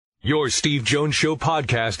Your Steve Jones Show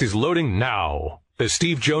podcast is loading now. The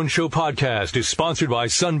Steve Jones Show podcast is sponsored by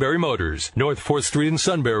Sunbury Motors, North 4th Street in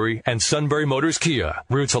Sunbury, and Sunbury Motors Kia,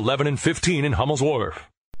 routes 11 and 15 in Hummel's Wharf.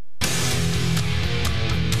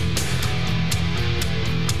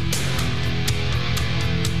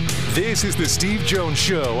 This is the Steve Jones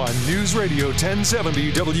Show on News Radio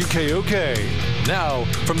 1070 WKOK. Now,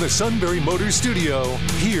 from the Sunbury Motors Studio,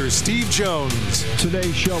 here's Steve Jones.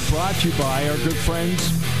 Today's show brought to you by our good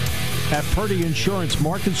friends at Purdy Insurance,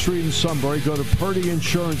 Market Street in Sunbury. Go to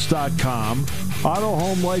purdyinsurance.com. Auto,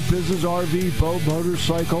 home, life, business, RV, boat,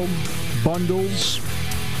 motorcycle, bundles.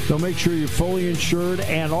 They'll make sure you're fully insured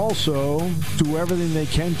and also do everything they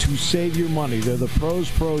can to save you money. They're the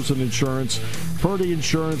pros in insurance. Purdy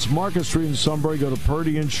Insurance, Market Street in Sunbury. Go to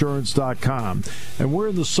purdyinsurance.com. And we're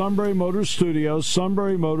in the Sunbury Motors Studios.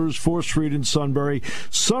 Sunbury Motors, 4th Street in Sunbury.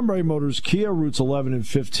 Sunbury Motors Kia, routes 11 and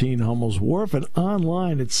 15, Hummel's Wharf. And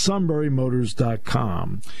online at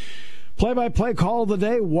sunburymotors.com. Play-by-play call of the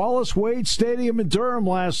day, Wallace Wade Stadium in Durham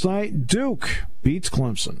last night. Duke beats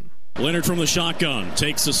Clemson. Leonard from the shotgun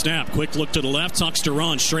takes the snap. Quick look to the left. Tucks to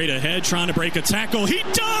run straight ahead, trying to break a tackle. He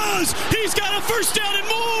does! He's got a first down and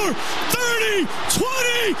more! 30, 20,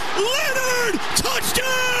 Leonard!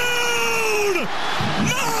 Touchdown!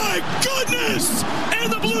 My goodness! And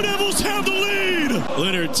the Blue Devils have the lead!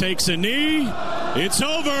 Leonard takes a knee. It's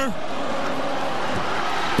over.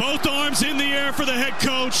 Both arms in the air for the head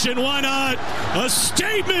coach, and why not a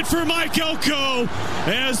statement for Mike Elko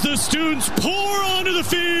as the students pour onto the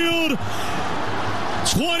field.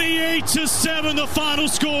 28-7 the final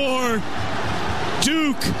score.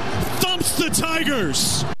 Duke thumps the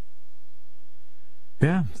Tigers.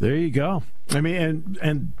 Yeah, there you go. I mean,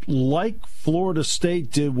 and like Florida State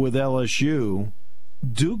did with LSU,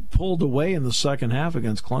 Duke pulled away in the second half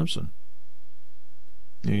against Clemson.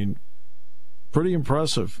 I mean, pretty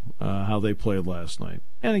impressive how they played last night.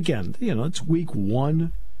 And again, it's week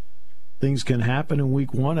one. Things can happen in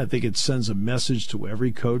week one. I think it sends a message to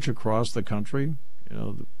every coach across the country.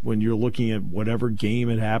 When you're looking at whatever game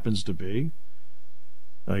it happens to be,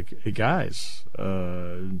 like, hey, guys,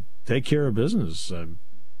 take care of business.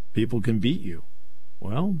 People can beat you.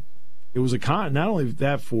 Well, it was not only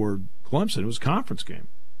that for Clemson, it was a conference game.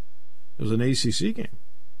 It was an ACC game.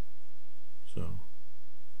 So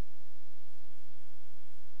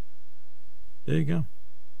there you go.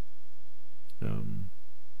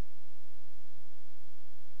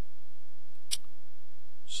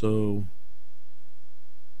 So,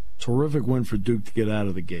 terrific win for Duke to get out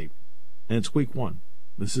of the gate, and it's week one.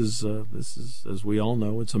 This is as we all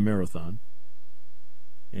know, it's a marathon,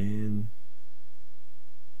 and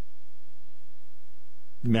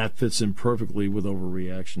Matt fits in perfectly with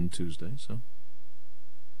Overreaction Tuesday. So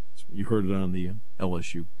you heard it on the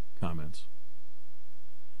LSU comments,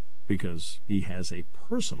 because he has a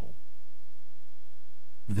personal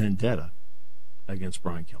vendetta against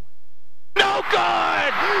Brian Kelly. No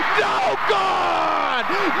good! No good!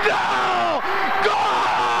 No good!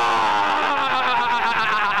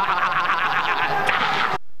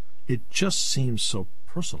 It just seems so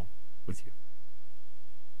personal with you.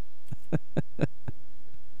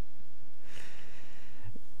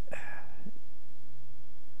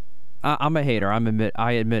 I'm a hater. I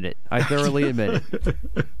admit it. I thoroughly admit it.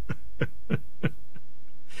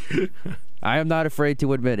 I am not afraid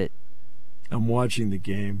to admit it. I'm watching the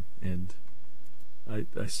game, and I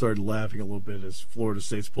started laughing a little bit as Florida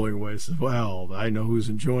State's pulling away. I said, well, I know who's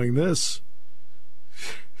enjoying this.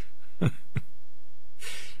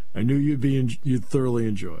 I knew you'd thoroughly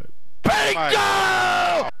enjoy it. Bingo!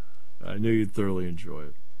 I knew you'd thoroughly enjoy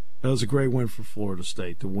it. That was a great win for Florida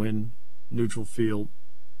State to win neutral field.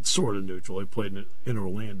 It's sort of neutral. They played in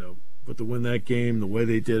Orlando. But to win that game, the way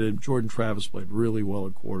they did it, Jordan Travis played really well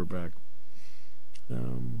at quarterback.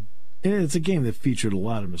 And it's a game that featured a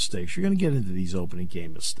lot of mistakes. You're going to get into these opening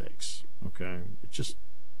game mistakes, okay? It just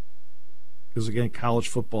because, again, college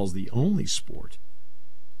football is the only sport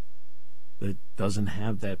that doesn't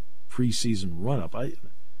have that preseason run-up.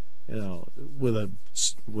 With a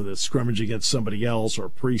scrimmage against somebody else or a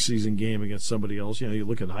preseason game against somebody else, you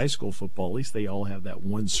look at high school football, at least they all have that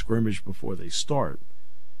one scrimmage before they start.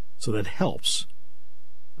 So that helps.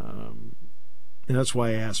 And that's why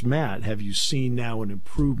I asked Matt, have you seen now an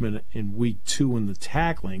improvement in week 2 in the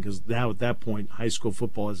tackling? Because now at that point, high school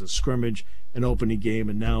football has a scrimmage, an opening game,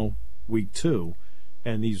 and now week 2.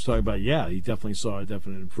 And he's talking about, he definitely saw a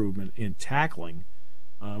definite improvement in tackling.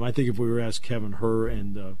 I think if we were asked Kevin Herr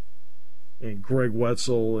and Greg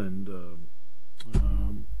Wetzel and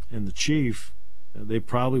the Chief, they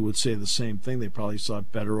probably would say the same thing. They probably saw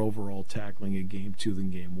better overall tackling in game 2 than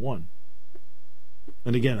game 1.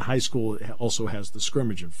 And again, high school also has the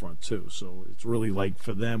scrimmage in front, too. So it's really like,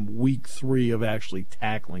 for them, week 3 of actually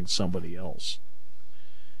tackling somebody else.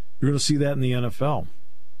 You're going to see that in the NFL.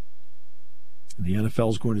 The NFL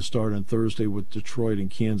is going to start on Thursday with Detroit and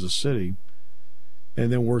Kansas City,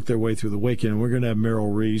 and then work their way through the weekend. We're going to have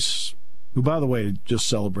Merrill Reese, who, by the way, just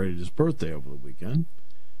celebrated his birthday over the weekend.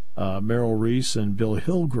 Merrill Reese and Bill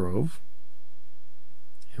Hillgrove.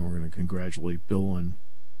 And we're going to congratulate Bill on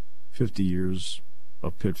 50 years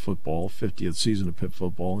of Pitt football, 50th season of Pitt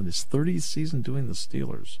football, and his 30th season doing the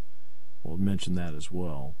Steelers. We'll mention that as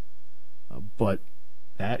well. But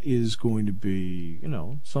that is going to be,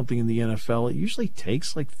 something in the NFL. It usually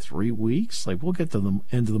takes like 3 weeks. Like, we'll get to the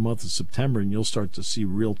end of the month of September, and you'll start to see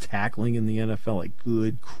real tackling in the NFL, like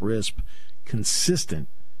good, crisp, consistent.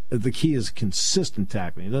 The key is consistent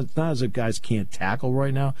tackling. It's not as if guys can't tackle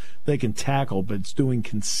right now. They can tackle, but it's doing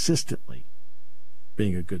consistently,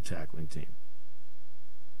 being a good tackling team.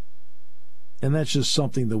 And that's just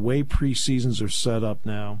something, the way preseasons are set up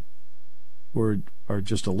now are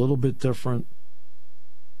just a little bit different.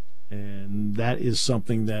 And that is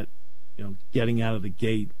something that, getting out of the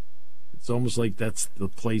gate, it's almost like that's the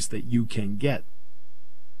place that you can get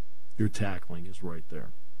your tackling is right there.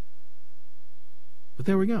 But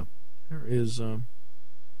there we go. There is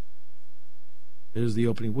the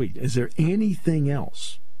opening week. Is there anything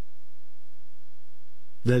else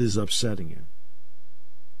that is upsetting you?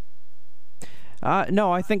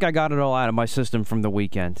 No, I think I got it all out of my system from the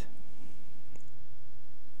weekend.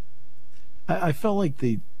 I felt like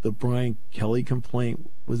the Brian Kelly complaint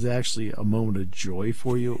was actually a moment of joy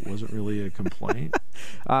for you. It wasn't really a complaint.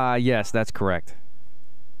 Yes, that's correct.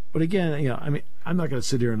 But again, I'm not going to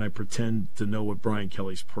sit here and I pretend to know what Brian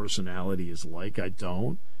Kelly's personality is like. I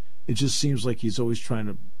don't. It just seems like he's always trying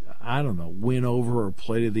to, win over or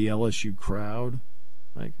play to the LSU crowd.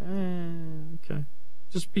 Like, okay.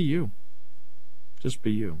 Just be you. Just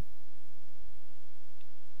be you.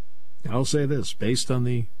 I'll say this, based on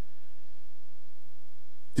the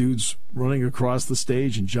dudes running across the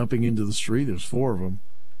stage and jumping into the street, there's 4 of them.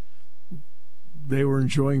 They were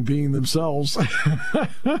enjoying being themselves.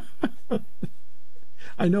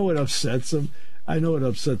 I know it upsets them. I know it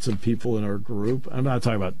upset some people in our group. I'm not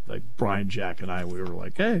talking about like Brian, Jack, and I. We were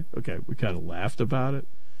like, hey, okay, we kind of laughed about it.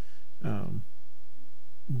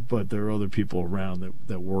 But there are other people around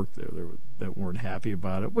that worked there that weren't happy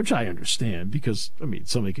about it, which I understand because,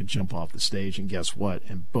 somebody could jump off the stage and guess what?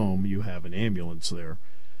 And boom, you have an ambulance there.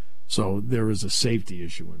 So there is a safety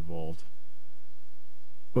issue involved.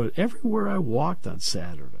 But everywhere I walked on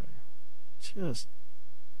Saturday, just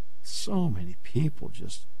so many people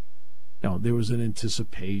there was an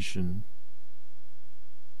anticipation.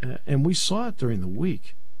 And we saw it during the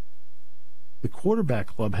week. The quarterback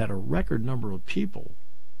club had a record number of people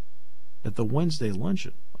at the Wednesday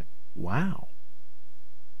luncheon. Like, wow.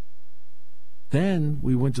 Then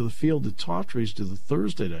we went to the field at Tawtry's to the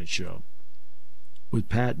Thursday night show with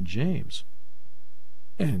Pat and James.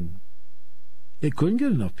 And they couldn't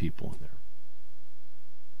get enough people in there.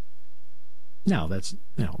 Now,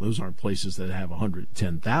 those aren't places that have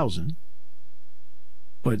 110,000.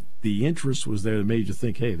 But the interest was there that made you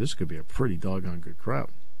think, hey, this could be a pretty doggone good crowd.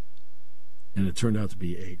 And it turned out to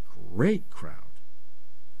be a great crowd.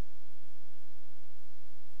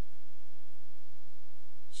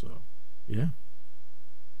 So, yeah.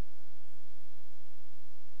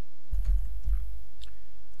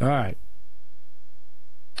 All right.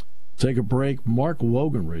 Take a break. Mark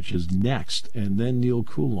Wogenrich is next, and then Neal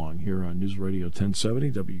Coolong here on News Radio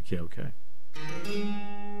 1070 WKOK.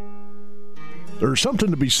 There's something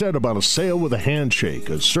to be said about a sale with a handshake,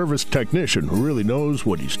 a service technician who really knows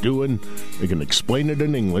what he's doing. They can explain it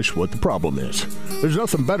in English what the problem is. There's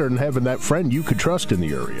nothing better than having that friend you could trust in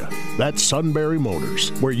the area. That's Sunbury Motors,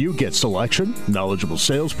 where you get selection, knowledgeable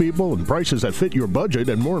salespeople, and prices that fit your budget,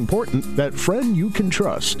 and more important, that friend you can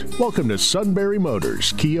trust. Welcome to Sunbury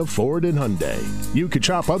Motors, Kia, Ford, and Hyundai. You could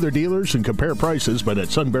shop other dealers and compare prices, but at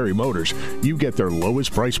Sunbury Motors, you get their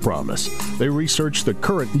lowest price promise. They research the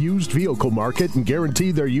current used vehicle market and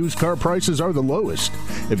guarantee their used car prices are the lowest.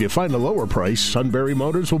 If you find a lower price, Sunbury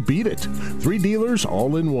Motors will beat it. 3 dealers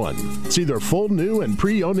all in one. See their full new and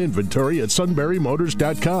pre-owned inventory at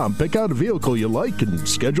sunburymotors.com. Pick out a vehicle you like and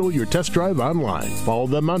schedule your test drive online. Follow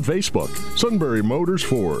them on Facebook. Sunbury Motors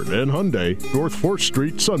Ford and Hyundai, North 4th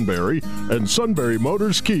Street, Sunbury, and Sunbury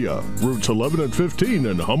Motors Kia, routes 11 and 15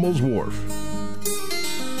 in Hummel's Wharf.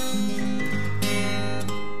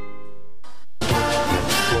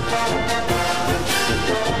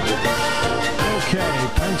 Okay,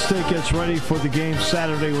 Penn Penn State gets ready for the game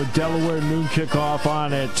Saturday with Delaware. Noon kickoff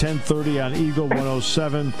on at 10:30 on Eagle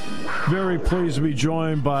 107. Very pleased to be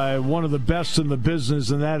joined by one of the best in the business,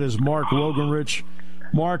 and that is Mark Wogenrich.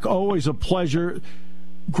 Mark, always a pleasure.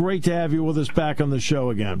 Great to have you with us back on the show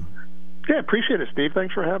again. Yeah, appreciate it, Steve.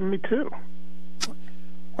 Thanks for having me, too.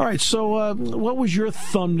 All right, so what was your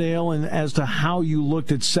thumbnail and as to how you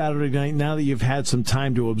looked at Saturday night now that you've had some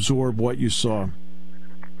time to absorb what you saw?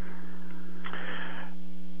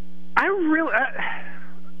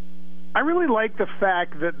 I really like the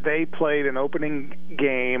fact that they played an opening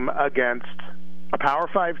game against a Power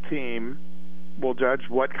 5 team. We'll judge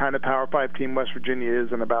what kind of Power 5 team West Virginia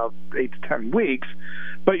is in about 8 to 10 weeks,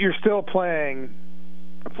 but you're still playing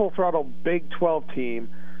a full-throttle Big 12 team,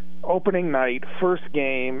 opening night, first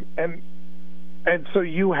game, and so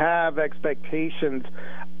you have expectations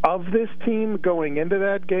of this team going into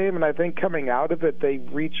that game, and I think coming out of it, they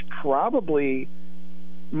reached probably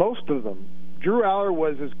most of them. Drew Aller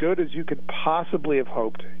was as good as you could possibly have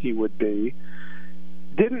hoped he would be.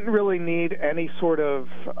 Didn't really need any sort of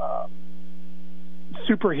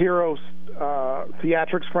superhero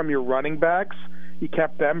theatrics from your running backs. He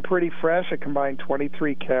kept them pretty fresh. A combined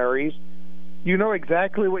 23 carries. You know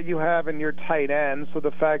exactly what you have in your tight end, so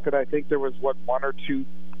the fact that I think there was, 1 or 2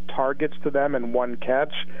 targets to them and 1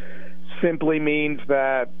 catch simply means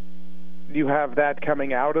that you have that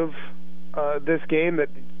coming out of this game, that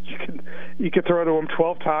you could throw to them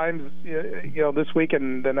 12 times, this week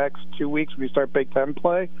and the next 2 weeks when you start Big Ten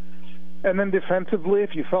play. And then defensively,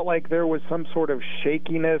 if you felt like there was some sort of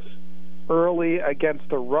shakiness early against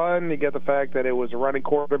the run, you get the fact that it was a running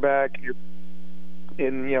quarterback. You're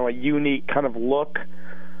in a unique kind of look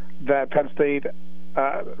that Penn State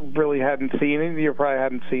really hadn't seen. And you probably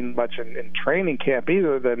hadn't seen much in training camp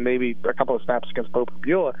either, than maybe a couple of snaps against Pope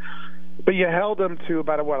Beulah. But you held them to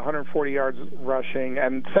about 140 yards rushing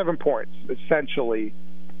and 7 points, essentially,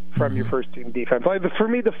 from your first-team defense. For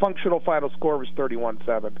me, the functional final score was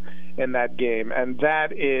 31-7 in that game, and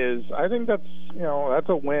that is, I think that's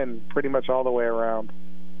a win pretty much all the way around.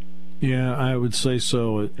 Yeah, I would say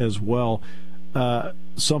so as well.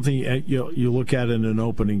 Something you look at in an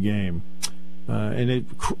opening game, and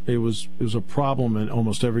it was a problem in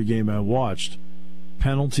almost every game I watched.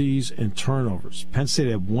 Penalties and turnovers. Penn State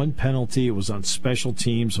had 1 penalty. It was on special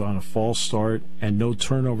teams on a false start, and no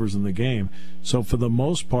turnovers in the game. So for the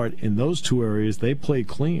most part, in those 2 areas, they played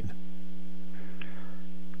clean.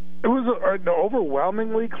 It was an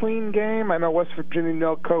overwhelmingly clean game. I know West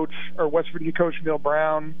Virginia coach Neal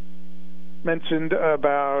Brown mentioned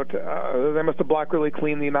about they must have blocked really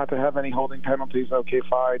cleanly not to have any holding penalties. Okay,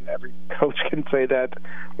 fine. Every coach can say that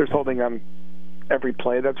there's holding on every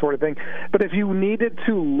play, that sort of thing. But if you needed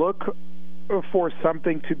to look for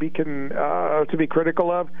something to be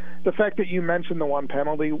critical of, the fact that you mentioned the 1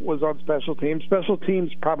 penalty was on special teams. Special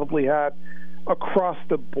teams probably had across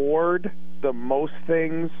the board the most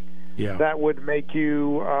things that would make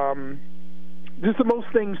you just the most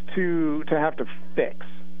things to have to fix,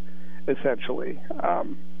 essentially.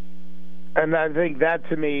 And I think that,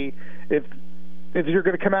 to me, if you're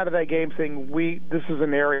going to come out of that game saying this is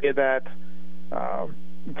an area that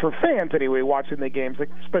for fans anyway, watching the games, like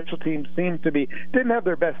special teams didn't have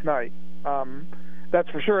their best night. That's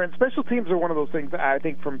for sure. And special teams are one of those things that I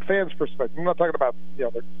think, from fans' perspective, I'm not talking about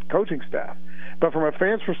the coaching staff, but from a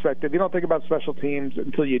fan's perspective, you don't think about special teams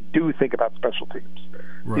until you do think about special teams.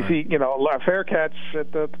 Right. You see, a fair catch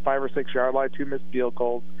at the 5 or 6 yard line, 2 missed field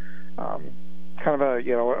goals, kind of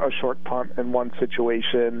a short punt in one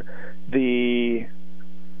situation.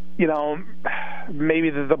 Maybe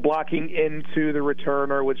the blocking into the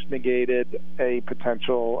returner, which negated a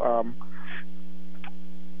potential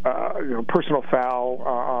personal foul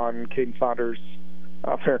on Caden Saunders'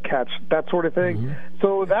 fair catch, that sort of thing. Mm-hmm.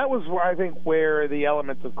 So that was, I think, where the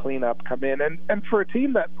elements of cleanup come in. And for a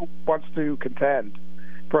team that wants to contend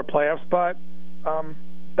for a playoff spot,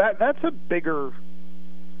 that's a bigger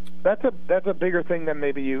thing than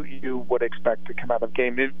maybe you would expect to come out of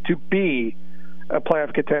game. To be a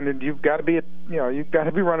playoff contender, you've got to be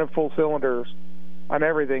running full cylinders on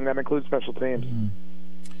everything. That includes special teams. Mm-hmm.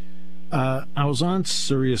 I was on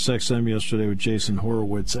Sirius XM yesterday with Jason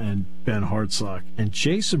Horowitz and Ben Hartsock, and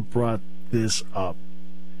Jason brought this up,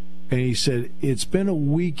 and he said it's been a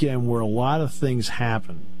weekend where a lot of things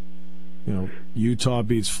happen. Utah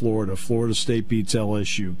beats Florida, Florida State beats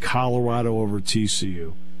LSU, Colorado over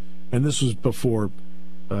TCU, and this was before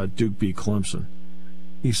Duke beat Clemson.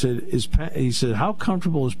 He said, how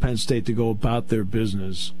comfortable is Penn State to go about their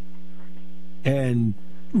business and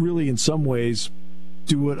really, in some ways,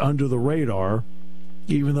 do it under the radar,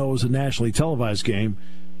 even though it was a nationally televised game,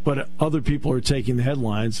 but other people are taking the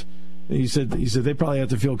headlines. And he said they probably have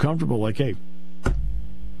to feel comfortable, like, hey,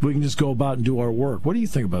 we can just go about and do our work. What do you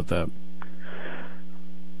think about that?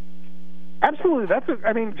 Absolutely.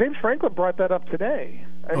 James Franklin brought that up today.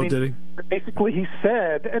 Did he? Basically, he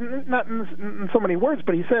said, and not in so many words,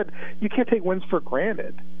 but he said you can't take wins for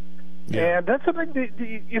granted. Yeah. And that's something that,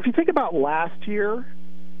 if you think about last year,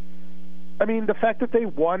 the fact that they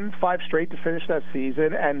won 5 straight to finish that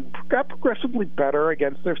season and got progressively better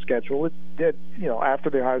against their schedule, it did, after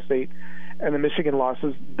the Ohio State and the Michigan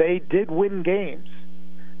losses, they did win games.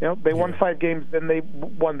 They won 5 games, then they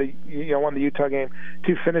won the Utah game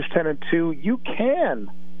to finish 10-2. You can.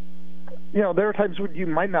 There are times when you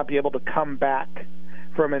might not be able to come back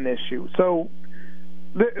from an issue. So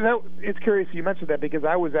it's curious you mentioned that, because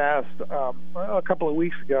I was asked a couple of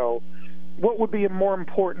weeks ago, what would be more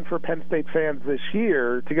important for Penn State fans this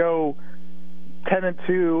year, to go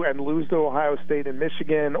 10-2 and lose to Ohio State and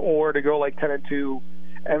Michigan, or to go like 10-2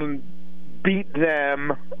 and beat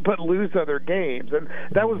them but lose other games? And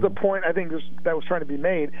that was the point I think that was trying to be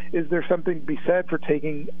made. Is there something to be said for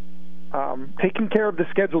taking care of the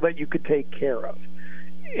schedule that you could take care of?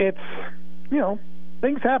 It's,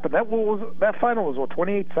 things happen. That final was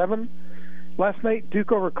 28-7 last night,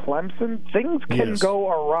 Duke over Clemson. Things can go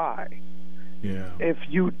awry. Yeah. If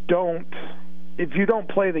you don't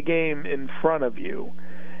play the game in front of you.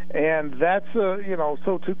 And that's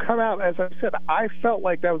so to come out, as I said, I felt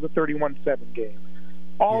like that was a 31-7 game.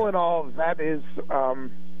 All in all, that is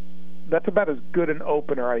that's about as good an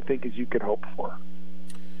opener, I think, as you could hope for.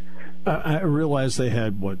 I realized they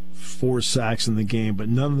had 4 sacks in the game, but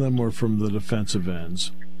none of them were from the defensive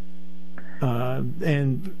ends.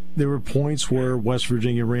 And there were points where West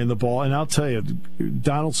Virginia ran the ball, and I'll tell you,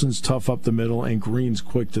 Donaldson's tough up the middle, and Green's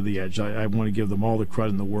quick to the edge. I want to give them all the credit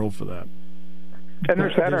in the world for that. And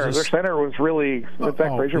their center was really, Zach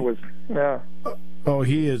Frazier was, yeah. Oh,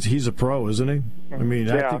 he's a pro, isn't he? I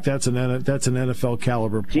think that's an NFL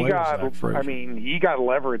caliber player. He got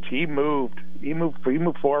leverage. He moved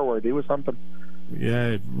forward. He was something.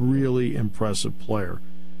 Yeah, really impressive player.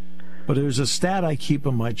 But there's a stat I keep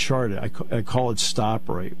on my chart. I call it stop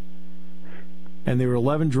rate. And there were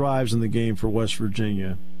 11 drives in the game for West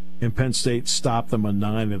Virginia, and Penn State stopped them on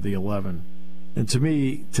 9 of the 11. And to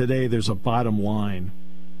me, today, there's a bottom line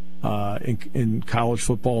in college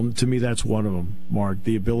football. And to me, that's one of them, Mark.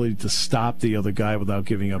 The ability to stop the other guy without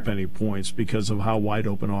giving up any points because of how wide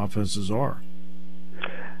open offenses are.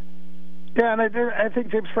 Yeah, and I think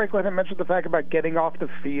James Franklin had mentioned the fact about getting off the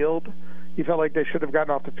field. He felt like they should have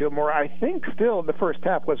gotten off the field more. I think still in the first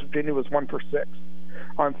half, West Virginia was 1 for 6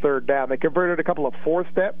 on third down. They converted a couple of fourth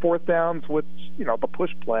downs with the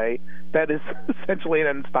push play. That is essentially an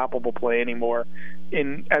unstoppable play anymore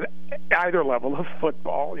at either level of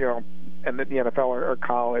football, and the NFL or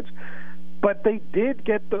college. But they did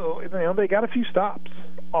get they got a few stops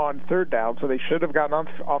on third down, so they should have gotten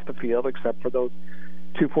off the field, except for those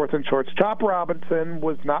 2 4th and shorts. Chop Robinson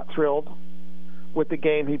was not thrilled with the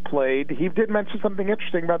game he played. He did mention something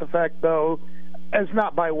interesting about the fact, though, as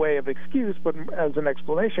not by way of excuse, but as an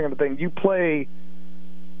explanation of the thing. You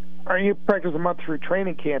practice a month through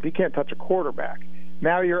training camp. You can't touch a quarterback.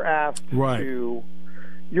 Now you're asked to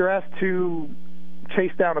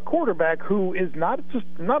chase down a quarterback who is not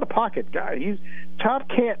a pocket guy. Chop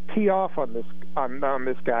can't tee off on this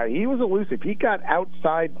guy. He was elusive. He got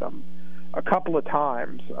outside them a couple of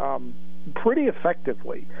times. Pretty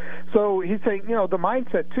effectively. So he's saying, the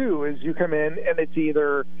mindset too is you come in and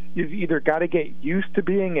you've either got to get used to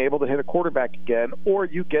being able to hit a quarterback again, or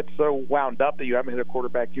you get so wound up that you haven't hit a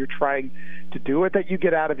quarterback, you're trying to do it, that you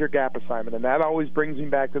get out of your gap assignment. And that always brings me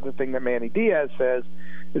back to the thing that Manny Diaz says,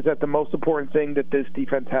 is that the most important thing that this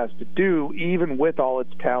defense has to do, even with all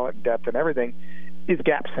its talent, depth, and everything, is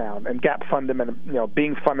gap sound and gap fundamental,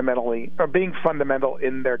 being fundamental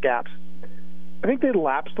in their gaps. I think they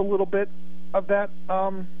lapsed a little bit of that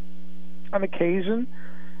on occasion,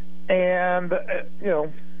 and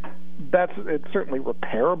it's certainly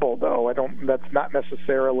repairable. Though that's not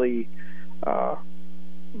necessarily. I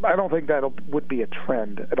don't think that would be a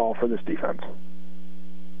trend at all for this defense.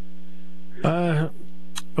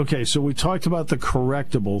 Okay, so we talked about the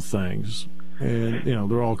correctable things, and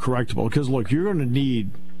they're all correctable because look,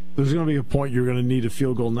 there's going to be a point you're going to need a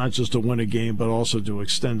field goal, not just to win a game, but also to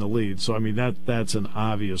extend the lead. So, that's an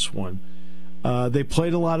obvious one. They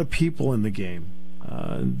played a lot of people in the game.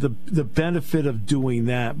 The benefit of doing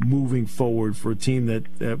that moving forward for a team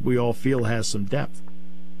that we all feel has some depth.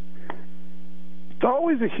 It's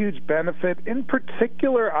always a huge benefit. In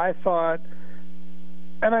particular, I thought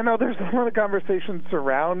And I know there's a lot of conversation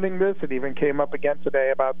surrounding this. It even came up again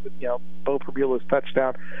today about Bo Pribula's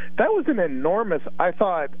touchdown. That was an enormous, I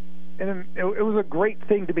thought, and it was a great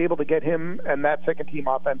thing to be able to get him and that second-team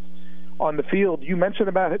offense on the field. You mentioned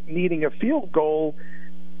about it needing a field goal.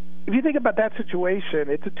 If you think about that situation,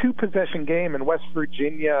 it's a 2-possession game, and West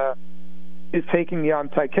Virginia is taking the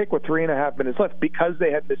onside kick with 3.5 minutes left because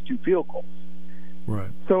they had missed 2 field goals.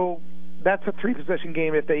 Right. So that's a 3-possession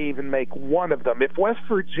game if they even make one of them. If West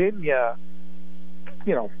Virginia,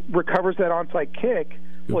 recovers that onside kick,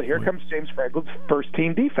 here comes James Franklin's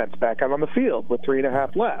first-team defense back out on the field with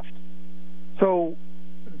 3.5 left. So,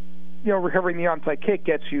 recovering the onside kick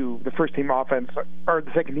gets you the first-team offense or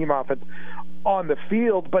the second-team offense on the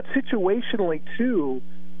field, but situationally too,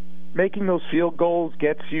 making those field goals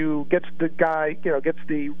gets the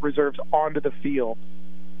reserves onto the field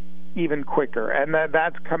even quicker, and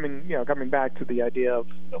that's coming back to the idea of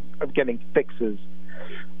getting fixes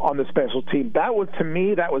on the special team. That was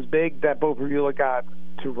big that Bo Pribula got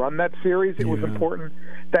to run that series. It was important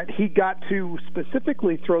that he got to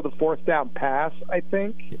specifically throw the 4th down pass, I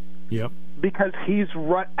think. Yep. Because he's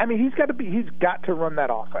got to run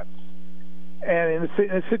that offense. And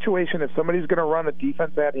in a situation, if somebody's going to run a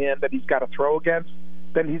defense at him that he's got to throw against,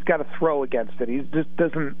 then he's got to throw against it. He just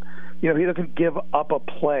doesn't, he doesn't give up a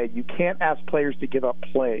play. You can't ask players to give up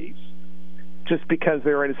plays just because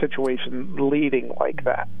they're in a situation leading like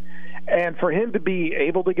that. And for him to be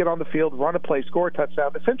able to get on the field, run a play, score a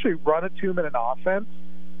touchdown, essentially run a 2-minute offense,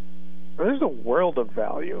 there's a world of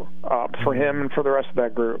value for him and for the rest of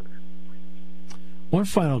that group. One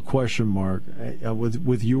final question, Mark,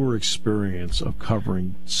 with your experience of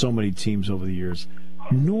covering so many teams over the years,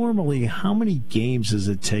 normally how many games does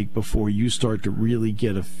it take before you start to really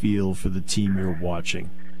get a feel for the team you're watching?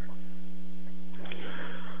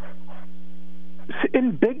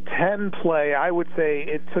 In Big Ten play, I would say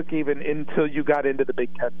it took even until you got into the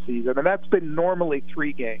Big Ten season, and that's been normally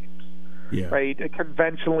 3 games. Yeah. Right?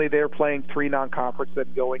 Conventionally, they're playing 3 non-conference then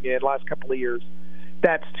going in. Last couple of years,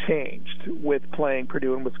 that's changed with playing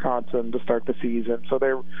Purdue and Wisconsin to start the season.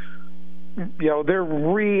 So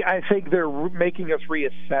I think they're making us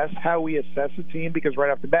reassess how we assess a team, because right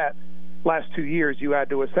off the bat, last 2 years you had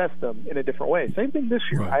to assess them in a different way. Same thing this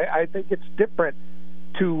year. Right. I think it's different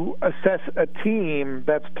to assess a team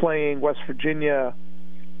that's playing West Virginia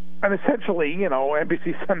and essentially,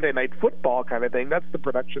 NBC Sunday Night Football kind of thing. That's the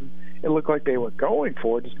production it looked like they were going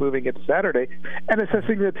for, just moving it to Saturday, and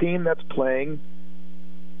assessing the team that's playing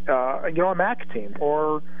a MAC team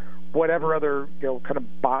or whatever other kind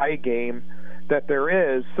of bye game that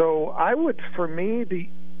there is. So I would, for me,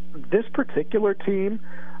 this particular team,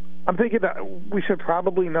 I'm thinking that we should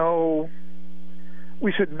probably know.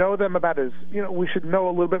 We should know them we should know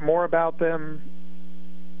a little bit more about them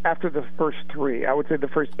after the first 3. I would say the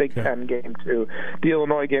first Big Ten game too. The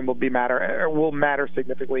Illinois game will matter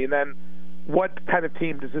significantly, and then what kind of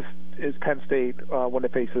team is Penn State when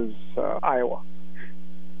it faces Iowa?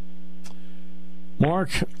 Mark,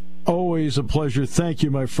 always a pleasure. Thank you,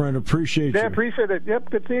 my friend. Appreciate you. Yeah, appreciate it. Yep,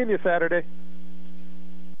 good seeing you Saturday.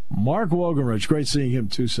 Mark Wogenrich, great seeing him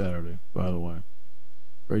too Saturday, by the way.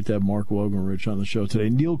 Great to have Mark Wogenrich on the show today.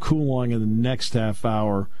 Neal Coolong in the next half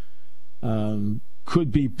hour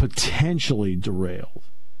could be potentially derailed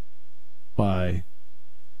by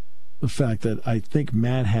the fact that I think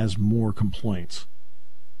Matt has more complaints.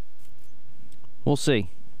 We'll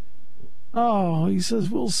see. Oh, he says,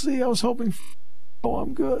 we'll see. I was hoping...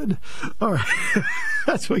 I'm good. All right.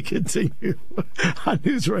 As we continue on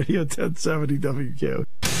News Radio 1070 WKO.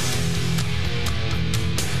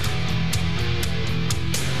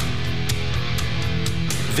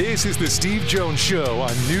 This is the Steve Jones Show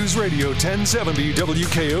on News Radio 1070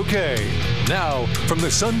 WKOK. Now, from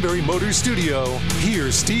the Sunbury Motors Studio,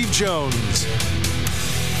 here's Steve Jones.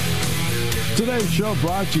 Today's show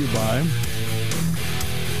brought to you by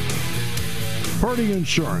Purdy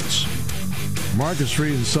Insurance. Market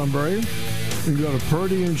Street in Sunbury. You can go to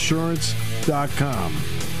purdyinsurance.com.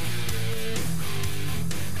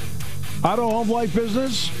 Auto, home, life,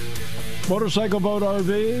 business, motorcycle, boat,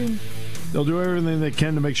 RV. They'll do everything they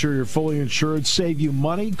can to make sure you're fully insured, save you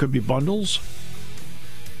money. Could be bundles.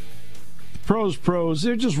 Pros.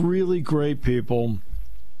 They're just really great people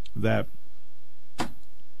that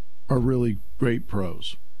are really great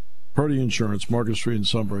pros. Purdy Insurance, Market Street in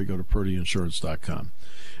Sunbury. Go to purdyinsurance.com.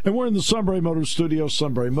 And we're in the Sunbury Motors studio.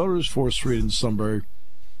 Sunbury Motors, 4th Street in Sunbury.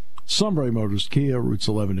 Sunbury Motors Kia, routes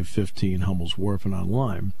 11 and 15, Hummel's Wharf, and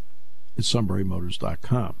online at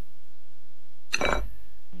sunburymotors.com.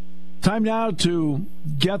 Time now to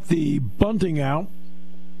get the bunting out,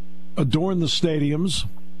 adorn the stadiums,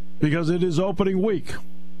 because it is opening week.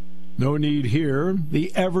 No need here.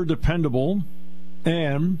 The ever-dependable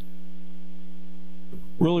and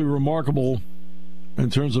really remarkable in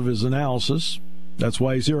terms of his analysis. That's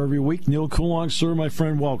why he's here every week. Neal Coolong, sir, my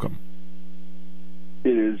friend, welcome.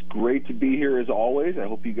 It is great to be here as always. I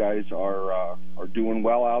hope you guys are doing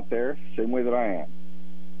well out there, same way that I am.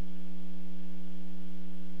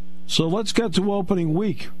 So let's get to opening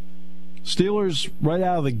week. Steelers right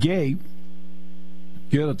out of the gate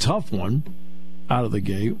get a tough one out of the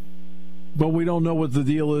gate, but we don't know what the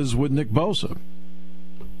deal is with Nick Bosa.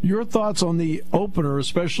 Your thoughts on the opener,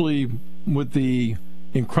 especially with the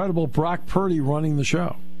incredible Brock Purdy running the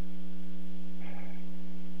show?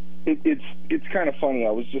 It's kind of funny.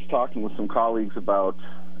 I was just talking with some colleagues about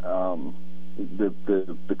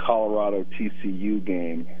the Colorado TCU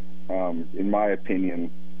game. In my opinion,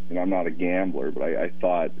 and I'm not a gambler, but I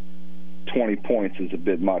thought 20 points is a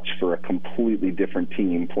bit much for a completely different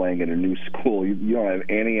team playing in a new school. You don't have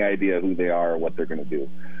any idea who they are or what they're going to do.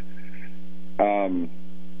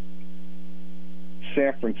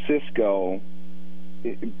 San Francisco,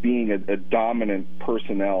 being a dominant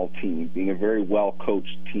personnel team, being a very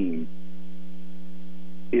well-coached team,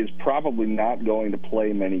 is probably not going to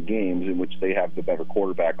play many games in which they have the better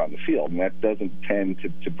quarterback on the field, and that doesn't tend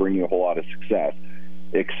to bring you a whole lot of success,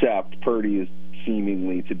 except Purdy is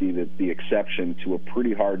seemingly to be the exception to a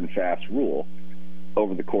pretty hard and fast rule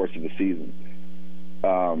over the course of the season.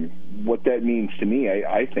 What that means to me,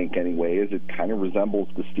 I think anyway, is it kind of resembles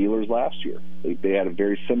the Steelers last year. They had a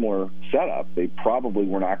very similar setup. They probably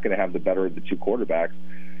were not going to have the better of the two quarterbacks.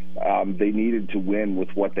 They needed to win with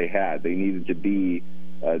what they had. They needed to be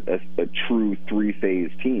a true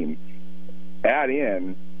three-phase team. Add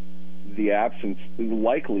in the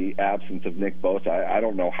likely absence of Nick Bosa. I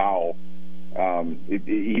don't know how. He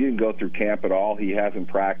didn't go through camp at all. He hasn't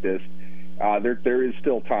practiced. There is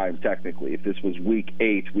still time, technically. If this was week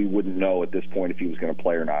 8, we wouldn't know at this point if he was going to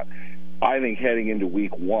play or not. I think heading into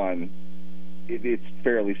week 1, it's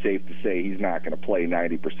fairly safe to say he's not going to play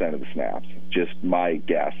 90% of the snaps. Just my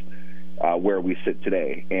guess, where we sit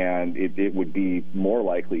today. And it would be more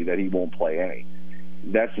likely that he won't play any.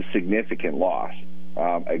 That's a significant loss.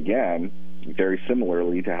 Again, very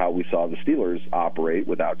similarly to how we saw the Steelers operate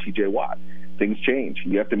without T.J. Watt. Things change.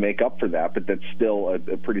 You have to make up for that, but that's still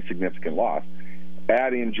a pretty significant loss.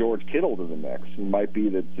 Add in George Kittle to the mix. He might be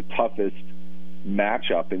the toughest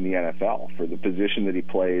matchup in the NFL for the position that he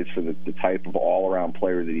plays, for the type of all-around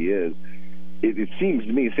player that he is. It seems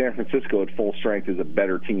to me San Francisco at full strength is a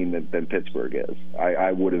better team than Pittsburgh is.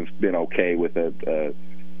 I would have been okay with a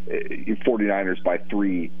 49ers by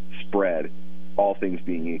 3 spread, all things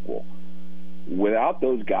being equal. Without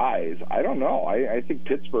those guys, I don't know. I think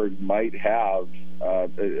Pittsburgh might have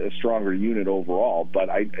a stronger unit overall, but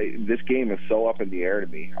this game is so up in the air to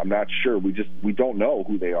me. I'm not sure. We don't know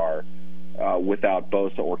who they are without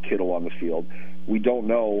Bosa or Kittle on the field. We don't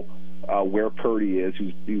know where Purdy is,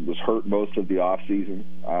 he was hurt most of the offseason.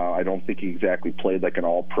 I don't think he exactly played like an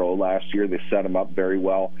all-pro last year. They set him up very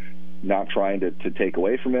well. Not trying to take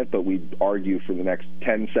away from it, but we'd argue for the next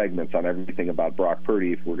 10 segments on everything about Brock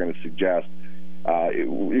Purdy if we're going to suggest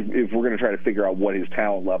if we're going to try to figure out what his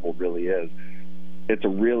talent level really is. It's a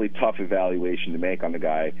really tough evaluation to make on the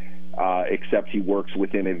guy, except he works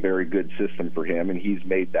within a very good system for him, and he's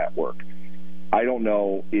made that work. I don't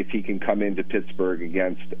know if he can come into Pittsburgh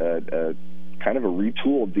against a kind of a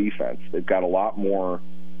retooled defense. They've got a lot more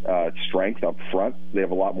strength up front. They have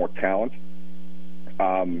a lot more talent.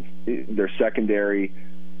 Their secondary,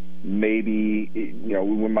 maybe,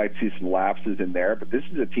 we might see some lapses in there, but this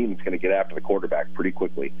is a team that's going to get after the quarterback pretty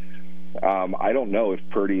quickly. I don't know if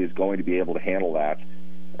Purdy is going to be able to handle that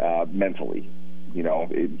mentally.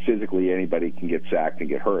 Physically, anybody can get sacked and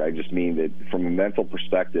get hurt. I just mean that from a mental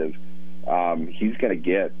perspective, he's going to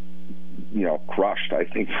get, crushed, I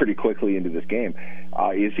think, pretty quickly into this game.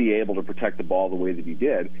 Is he able to protect the ball the way that he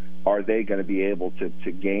did? Are they going to be able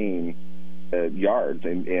to gain yards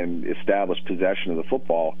and establish possession of the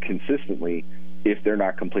football consistently if they're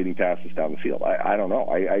not completing passes down the field? I don't know.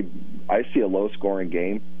 I see a low-scoring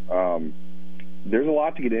game. There's a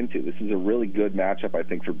lot to get into. This is a really good matchup, I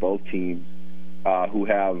think, for both teams who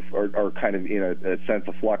are kind of in a sense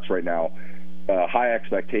of flux right now. High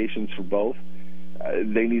expectations for both.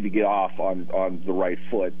 They need to get off on the right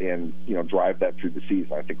foot and drive that through the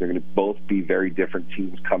season. I think they're going to both be very different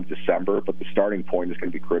teams come December, but the starting point is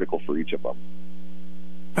going to be critical for each of them.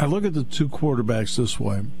 I look at the two quarterbacks this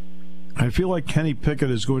way. I feel like Kenny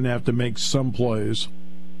Pickett is going to have to make some plays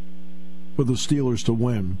for the Steelers to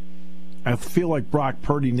win. I feel like Brock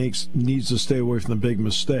Purdy needs to stay away from the big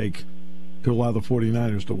mistake to allow the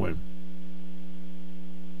 49ers to win.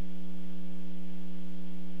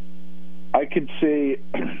 I could say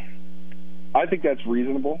I think that's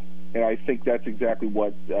reasonable, and I think that's exactly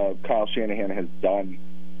what Kyle Shanahan has done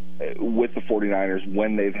with the 49ers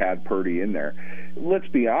when they've had Purdy in there. Let's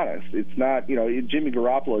be honest. It's not, Jimmy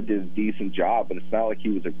Garoppolo did a decent job, but it's not like he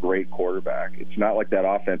was a great quarterback. It's not like that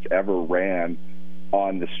offense ever ran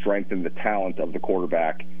on the strength and the talent of the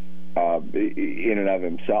quarterback in and of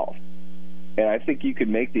himself. And I think you could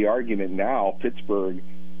make the argument now Pittsburgh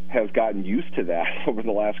has gotten used to that over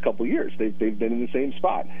the last couple of years. They've been in the same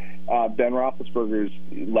spot. Ben Roethlisberger's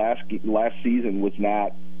last season was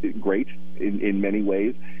not great in many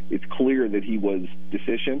ways. It's clear that he was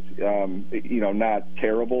deficient, not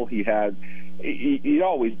terrible. He'd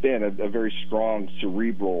always been a very strong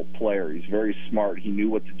cerebral player. He's very smart. He knew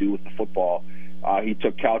what to do with the football. He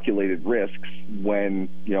took calculated risks when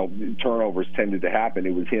turnovers tended to happen.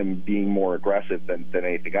 It was him being more aggressive than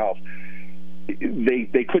anything else.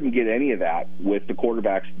 They couldn't get any of that with the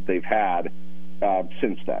quarterbacks that they've had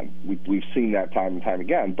since then. We've seen that time and time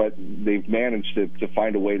again, but they've managed to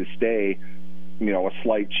find a way to stay, a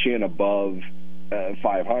slight chin above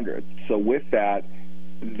 500. So with that,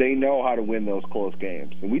 they know how to win those close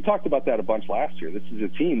games. And we talked about that a bunch last year. This is a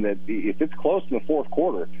team that if it's close in the fourth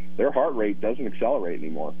quarter, their heart rate doesn't accelerate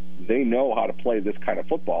anymore. They know how to play this kind of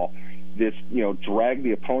football. This, drag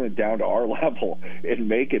the opponent down to our level and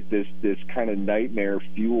make it this kind of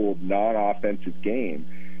nightmare-fueled, non-offensive game.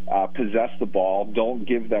 Possess the ball, don't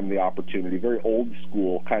give them the opportunity. Very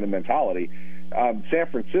old-school kind of mentality. San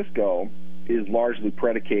Francisco is largely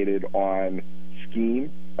predicated on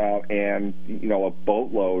scheme and, a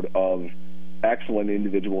boatload of excellent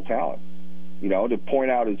individual talent. To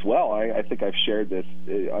point out as well, I think I've shared this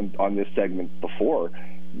on this segment before,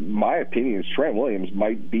 my opinion is Trent Williams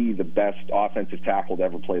might be the best offensive tackle to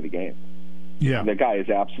ever play the game. Yeah. The guy is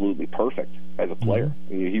absolutely perfect as a player.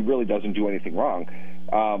 Mm-hmm. He really doesn't do anything wrong.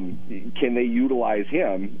 Can they utilize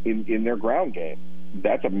him in their ground game?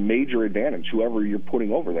 That's a major advantage, whoever you're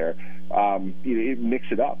putting over there. Mix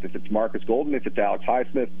it up. If it's Marcus Golden, if it's Alex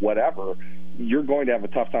Highsmith, whatever, you're going to have a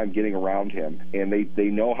tough time getting around him. And they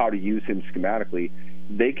know how to use him schematically.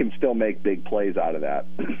 They can still make big plays out of that.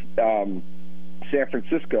 San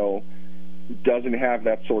Francisco doesn't have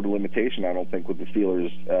that sort of limitation, I don't think, with the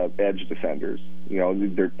Steelers' edge defenders.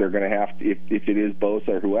 They're going to have to, if it is Bosa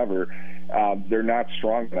or whoever, they're not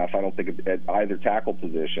strong enough, I don't think, at either tackle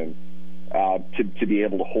position to be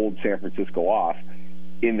able to hold San Francisco off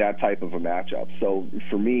in that type of a matchup. So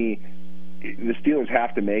for me, the Steelers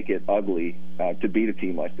have to make it ugly to beat a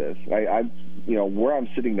team like this. Where I'm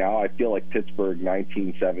sitting now, I feel like Pittsburgh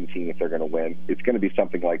 19-17 if they're going to win. It's going to be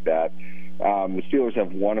something like that. The Steelers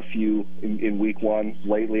have won a few in Week 1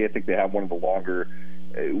 lately. I think they have one of the longer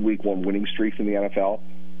Week 1 winning streaks in the NFL,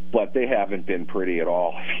 but they haven't been pretty at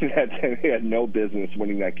all. They had no business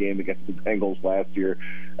winning that game against the Bengals last year.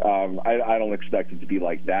 I don't expect it to be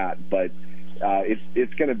like that, but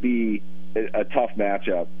it's going to be a tough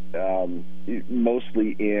matchup,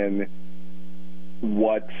 mostly in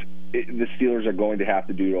what the Steelers are going to have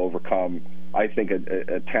to do to overcome, I think,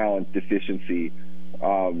 a talent deficiency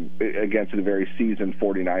against a very seasoned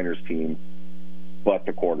 49ers team, but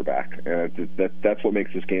the quarterback. That's what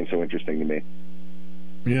makes this game so interesting to me.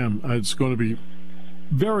 Yeah, it's going to be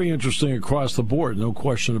very interesting across the board, no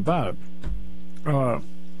question about it.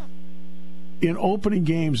 In opening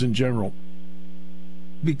games in general,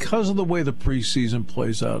 because of the way the preseason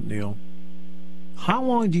plays out, Neal, how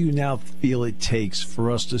long do you now feel it takes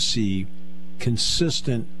for us to see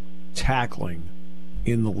consistent tackling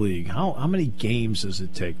in the league? How many games does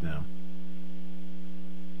it take now?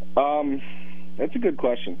 That's a good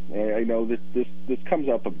question. I know this comes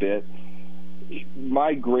up a bit.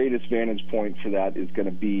 My greatest vantage point for that is going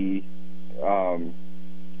to be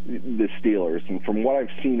the Steelers. And from what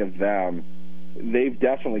I've seen of them, they've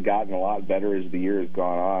definitely gotten a lot better as the year has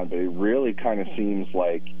gone on, but it really kind of seems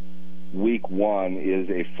like Week 1 is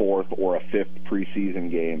a 4th or a 5th preseason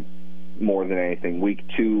game more than anything. Week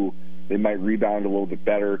 2, they might rebound a little bit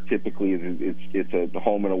better. Typically, it's a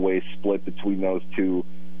home and away split between those two.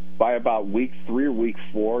 By about Week 3 or Week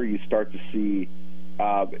 4, you start to see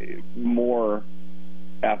more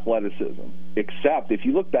athleticism. Except if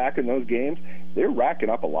you look back in those games, they're racking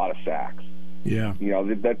up a lot of sacks. Yeah,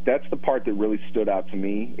 that's the part that really stood out to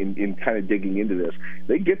me in kind of digging into this.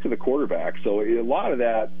 They get to the quarterback, so a lot of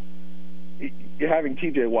that, having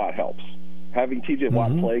T.J. Watt helps. Having T.J.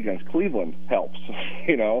 Watt play against Cleveland helps.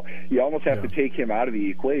 You almost have to take him out of the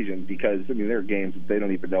equation because there are games that they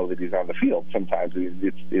don't even know that he's on the field. Sometimes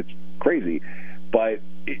it's crazy, but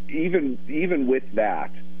even with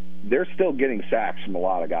that, they're still getting sacks from a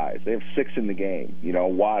lot of guys. They have 6 in the game.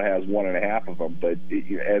 Watt has 1.5 of them, but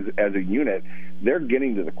as a unit, they're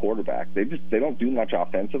getting to the quarterback. They don't do much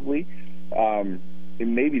offensively, and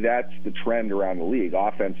maybe that's the trend around the league.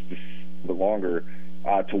 Offense just the longer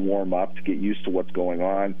to warm up, to get used to what's going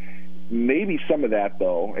on. Maybe some of that,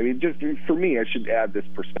 though. I mean, just for me, I should add this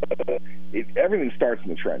perspective. Everything starts in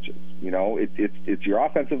the trenches. It's your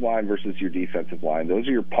offensive line versus your defensive line. Those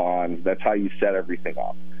are your pawns. That's how you set everything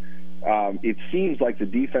up. It seems like the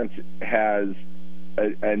defense has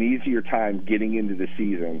an easier time getting into the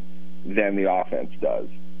season than the offense does.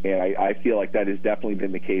 And I feel like that has definitely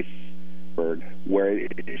been the case, where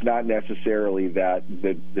it's not necessarily that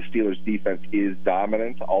the Steelers' defense is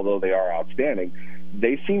dominant, although they are outstanding.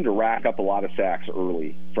 They seem to rack up a lot of sacks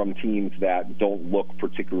early from teams that don't look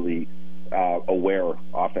particularly aware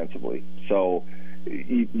offensively. So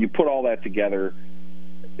you put all that together.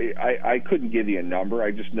 I couldn't give you a number.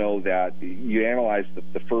 I just know that you analyze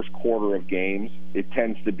the first quarter of games, it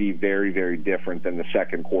tends to be very, very different than the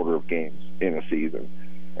second quarter of games in a season.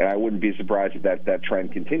 And I wouldn't be surprised if that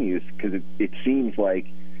trend continues, because it seems like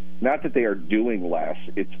not that they are doing less,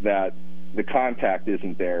 it's that the contact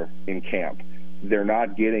isn't there in camp. They're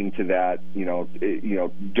not getting to that,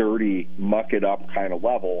 dirty, muck it up kind of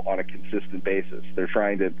level on a consistent basis. They're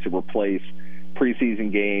trying to replace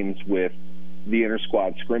preseason games with the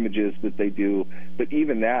inter-squad scrimmages that they do. But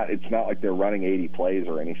even that, it's not like they're running 80 plays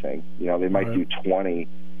or anything. They might do 20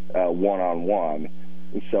 one-on-one.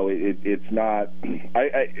 So it's not –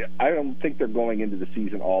 I don't think they're going into the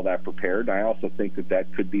season all that prepared. I also think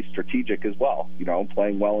that could be strategic as well.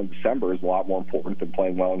 Playing well in December is a lot more important than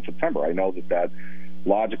playing well in September. I know that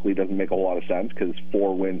logically doesn't make a whole lot of sense, because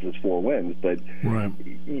 4 wins is 4 wins, but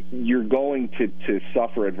you're going to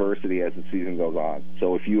suffer adversity as the season goes on.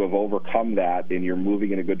 So if you have overcome that and you're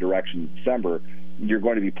moving in a good direction in December, you're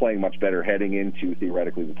going to be playing much better heading into,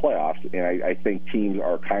 theoretically, the playoffs. And I think teams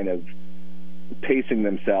are kind of pacing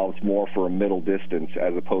themselves more for a middle distance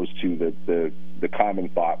as opposed to the common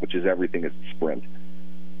thought, which is everything is a sprint.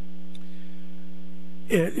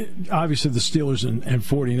 Obviously, the Steelers and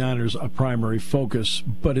 49ers are primary focus,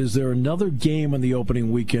 but is there another game on the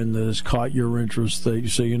opening weekend that has caught your interest that you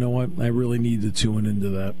say, you know what, I really need to tune into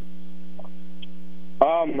that?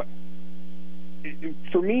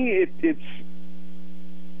 For me, it's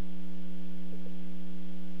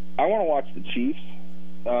I want to watch the Chiefs.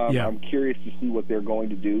 I'm curious to see what they're going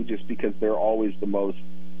to do, just because they're always the most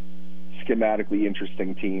schematically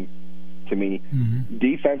interesting team to me. Mm-hmm.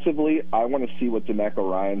 Defensively, I want to see what DeMeco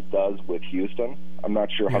Ryans does with Houston. I'm not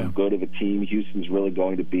sure how good of a team Houston's really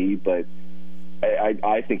going to be, but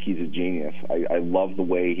I think he's a genius. I love the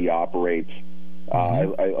way he operates. I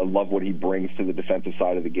love what he brings to the defensive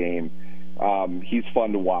side of the game. He's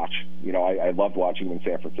fun to watch. I loved watching him in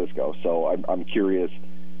San Francisco, so I'm curious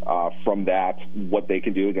from that what they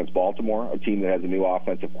can do against Baltimore, a team that has a new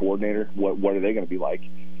offensive coordinator. What are they going to be like?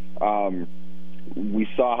 We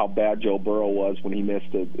saw how bad Joe Burrow was when he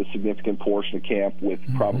missed a significant portion of camp with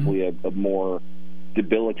probably a more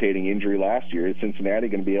debilitating injury last year. Is Cincinnati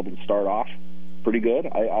going to be able to start off pretty good?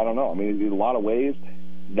 I don't know. I mean, in a lot of ways,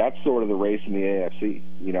 that's sort of the race in the AFC.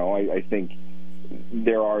 I think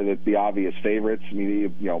there are the obvious favorites. I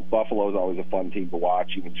mean, Buffalo's always a fun team to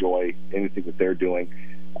watch. You enjoy anything that they're doing.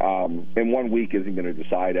 And 1 week isn't going to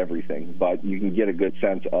decide everything, but you can get a good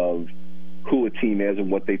sense of who a team is and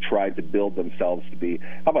what they tried to build themselves to be.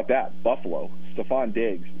 How about that? Buffalo, Stephon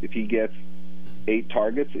Diggs, if he gets 8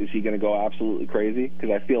 targets, is he going to go absolutely crazy? Because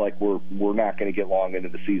I feel like we're not going to get long into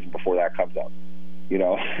the season before that comes up.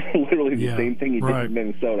 Literally the same thing he did in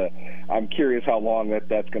Minnesota. I'm curious how long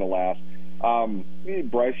that's going to last.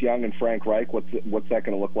 Bryce Young and Frank Reich, what's that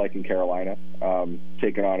going to look like in Carolina?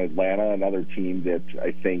 Taking on Atlanta, another team that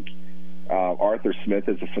I think Arthur Smith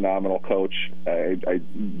is a phenomenal coach.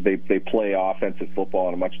 They play offensive football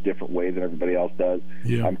in a much different way than everybody else does.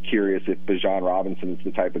 Yeah. I'm curious if Bijan Robinson is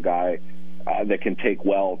the type of guy that can take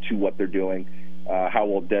well to what they're doing. How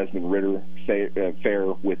will Desmond Ridder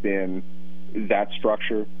fare within that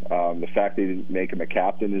structure? The fact they didn't make him a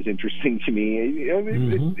captain is interesting to me.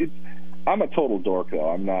 I'm a total dork, though.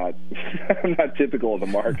 I'm not typical of the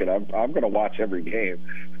market. I'm going to watch every game.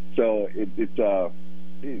 So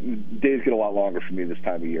days get a lot longer for me this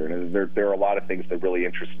time of year, and there are a lot of things that really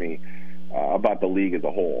interest me about the league as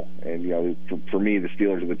a whole. And for me, the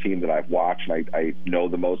Steelers are the team that I've watched and I know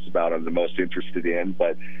the most about and the most interested in.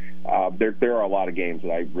 But there are a lot of games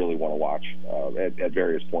that I really want to watch at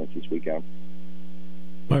various points this weekend.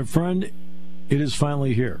 My friend, it is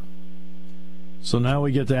finally here. So now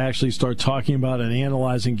we get to actually start talking about and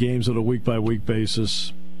analyzing games on a week-by-week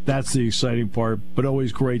basis. That's the exciting part, but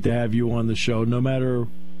always great to have you on the show, no matter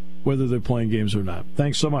whether they're playing games or not.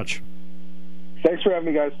 Thanks so much. Thanks for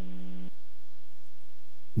having me, guys.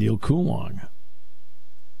 Neal Coolong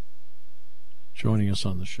joining us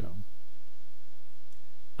on the show.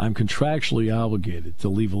 I'm contractually obligated to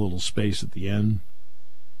leave a little space at the end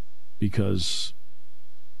because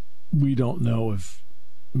we don't know if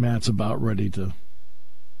Matt's about ready to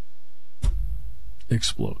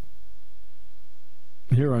explode.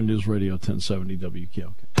 Here on News Radio 1070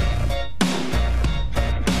 WKOK.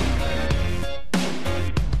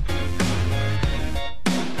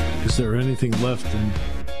 Is there anything left in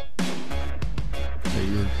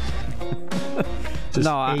your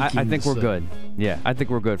No, I think we're good. Yeah, I think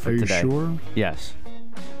we're good for today. Are you sure? Yes.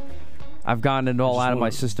 I've gotten it all out of my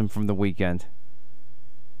system from the weekend.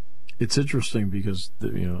 It's interesting because,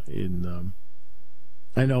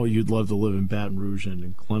 I know you'd love to live in Baton Rouge and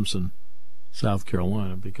in Clemson, South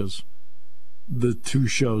Carolina, because the two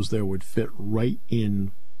shows there would fit right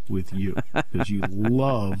in with you because you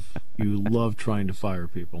love trying to fire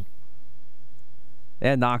people.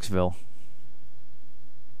 And Knoxville.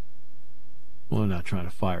 Well, they're not trying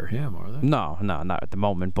to fire him, are they? No, not at the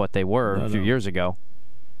moment, but they were a few years ago.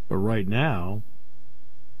 But right now,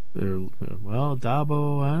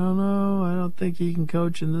 Dabo, I don't know. I don't think he can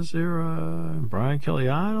coach in this era. And Brian Kelly,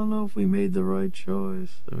 I don't know if we made the right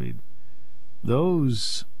choice. I mean,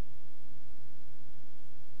 those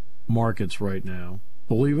markets right now,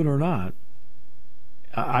 believe it or not,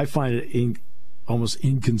 I find it almost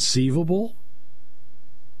inconceivable,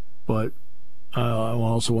 but I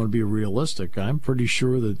also want to be realistic. I'm pretty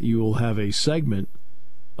sure that you will have a segment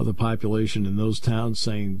of the population in those towns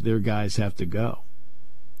saying their guys have to go.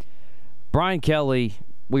 Brian Kelly,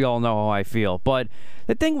 we all know how I feel. But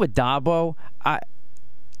the thing with Dabo, I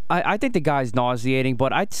think the guy's nauseating,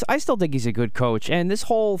 but I still think he's a good coach. And this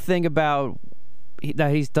whole thing about him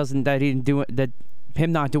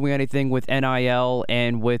not doing anything with NIL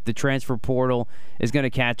and with the transfer portal is going to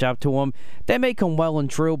catch up to him. That may come well and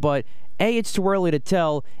true, but A, it's too early to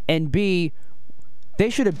tell, and B, they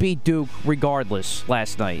should have beat Duke regardless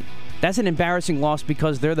last night. That's an embarrassing loss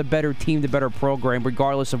because they're the better team, the better program,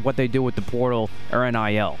 regardless of what they do with the portal or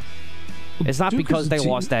NIL. It's not Duke because they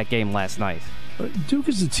lost that game last night. Duke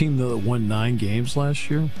is a team that won 9 games last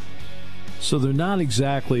year, so they're not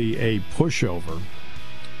exactly a pushover.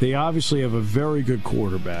 They obviously have a very good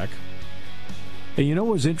quarterback. And you know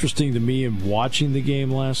what was interesting to me in watching the game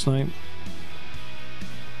last night?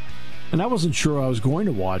 And I wasn't sure I was going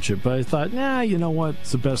to watch it, but I thought, you know what?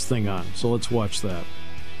 It's the best thing on, so let's watch that.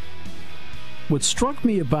 What struck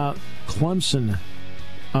me about Clemson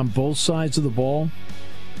on both sides of the ball,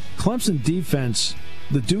 Clemson defense,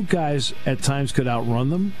 the Duke guys at times could outrun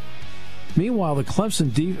them. Meanwhile, the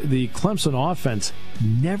Clemson offense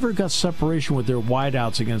never got separation with their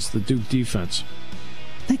wideouts against the Duke defense.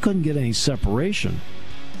 They couldn't get any separation.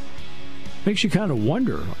 Makes you kind of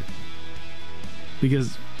wonder.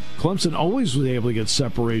 Because Clemson always was able to get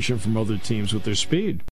separation from other teams with their speed.